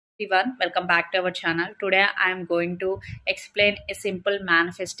Everyone, welcome back to our channel. Today I am going to explain a simple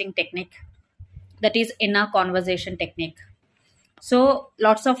manifesting technique, that is inner conversation technique. So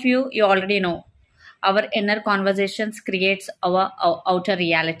lots of you already know our inner conversations creates our outer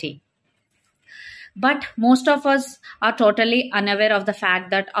reality. But most of us are totally unaware of the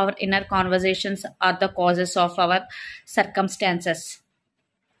fact that our inner conversations are the causes of our circumstances.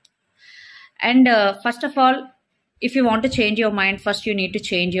 And first of all, if you want to change your mind, first you need to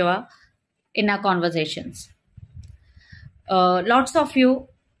change your inner conversations. Lots of you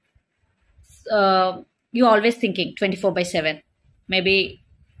always thinking 24/7, maybe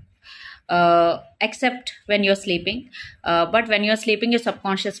except when you're sleeping. But when you're sleeping, your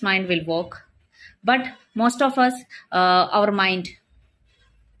subconscious mind will work. But most of us, our mind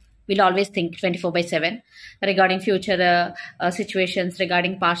will always think 24/7 regarding future situations,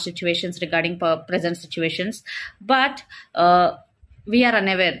 regarding past situations, regarding present situations. But we are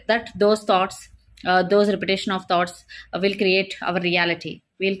unaware that those thoughts, those repetition of thoughts will create our reality,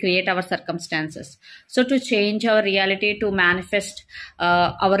 will create our circumstances. So to change our reality, to manifest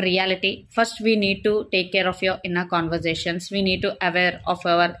our reality, first we need to take care of your inner conversations. We need to aware of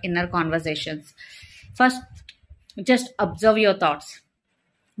our inner conversations. First, just observe your thoughts,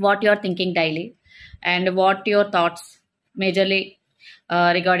 what you're thinking daily, and what your thoughts majorly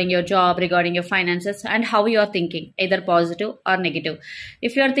regarding your job, regarding your finances, and how you are thinking, either positive or negative.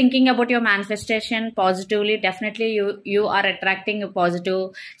 If you are thinking about your manifestation positively, definitely you are attracting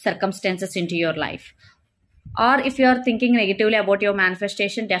positive circumstances into your life. Or if you are thinking negatively about your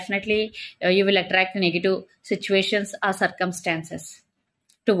manifestation, definitely you will attract negative situations or circumstances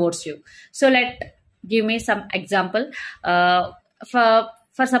towards you. So give me some example.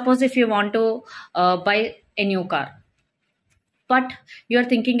 For suppose if you want to buy a new car, but you're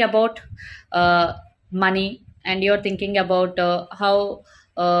thinking about money, and you're thinking about how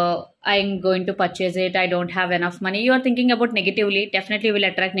I'm going to purchase it, I don't have enough money. You're thinking about negatively, definitely will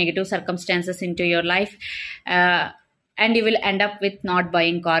attract negative circumstances into your life, and you will end up with not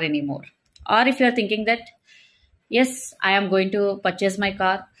buying car anymore. Or if you're thinking that, yes, I am going to purchase my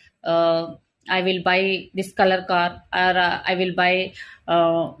car, I will buy this color car, or I will buy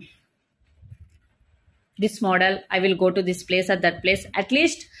this model, I will go to this place or that place. At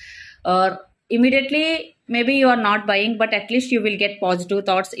least immediately, maybe you are not buying, but at least you will get positive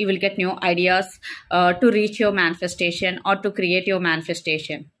thoughts, you will get new ideas to reach your manifestation or to create your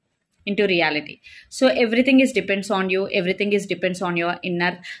manifestation into reality. So everything is depends on you, everything is depends on your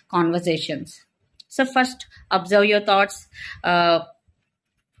inner conversations. So first, observe your thoughts.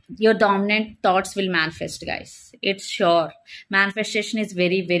 Your dominant thoughts will manifest, guys. It's sure. Manifestation is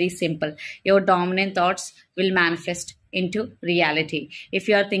very, very simple. Your dominant thoughts will manifest into reality. If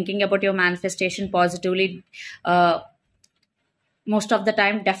you are thinking about your manifestation positively, most of the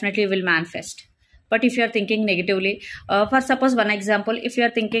time definitely will manifest. But if you are thinking negatively, for suppose one example, if you are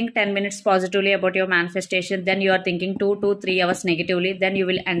thinking 10 minutes positively about your manifestation, then you are thinking 2 to 3 hours negatively, then you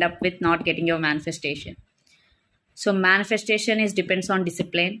will end up with not getting your manifestation. So manifestation depends on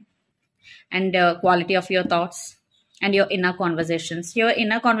discipline and quality of your thoughts and your inner conversations. Your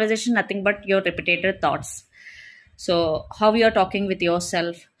inner conversation, nothing but your repeated thoughts. So how you are talking with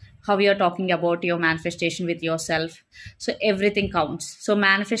yourself, how you are talking about your manifestation with yourself. So everything counts. So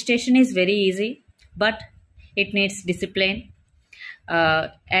manifestation is very easy, but it needs discipline,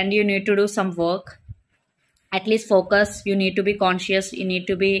 and you need to do some work. At least focus. You need to be conscious. You need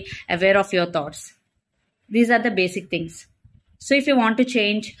to be aware of your thoughts. These are the basic things. So if you want to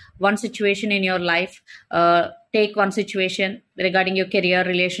change one situation in your life, take one situation regarding your career,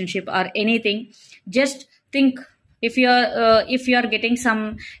 relationship, or anything. Just think, if you are getting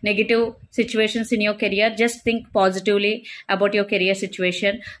some negative situations in your career, just think positively about your career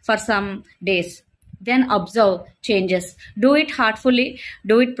situation for some days. Then observe changes. Do it heartfully,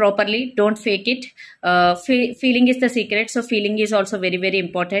 do it properly, don't fake it. Feeling is the secret, so feeling is also very, very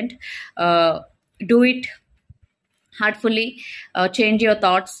important. Do it heartfully, change your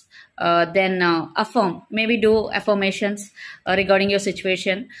thoughts, then affirm, maybe do affirmations regarding your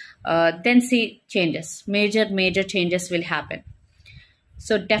situation, then see changes. Major changes will happen.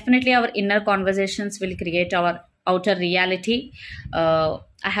 So definitely our inner conversations will create our outer reality. I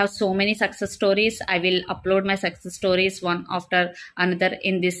have so many success stories. I will upload my success stories one after another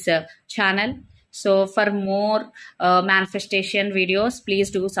in this channel. So for more manifestation videos,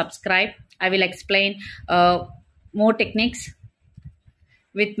 please do subscribe. I will explain more techniques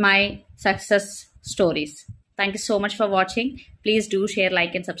with my success stories. Thank you so much for watching. Please do share,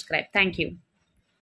 like, and subscribe. Thank you.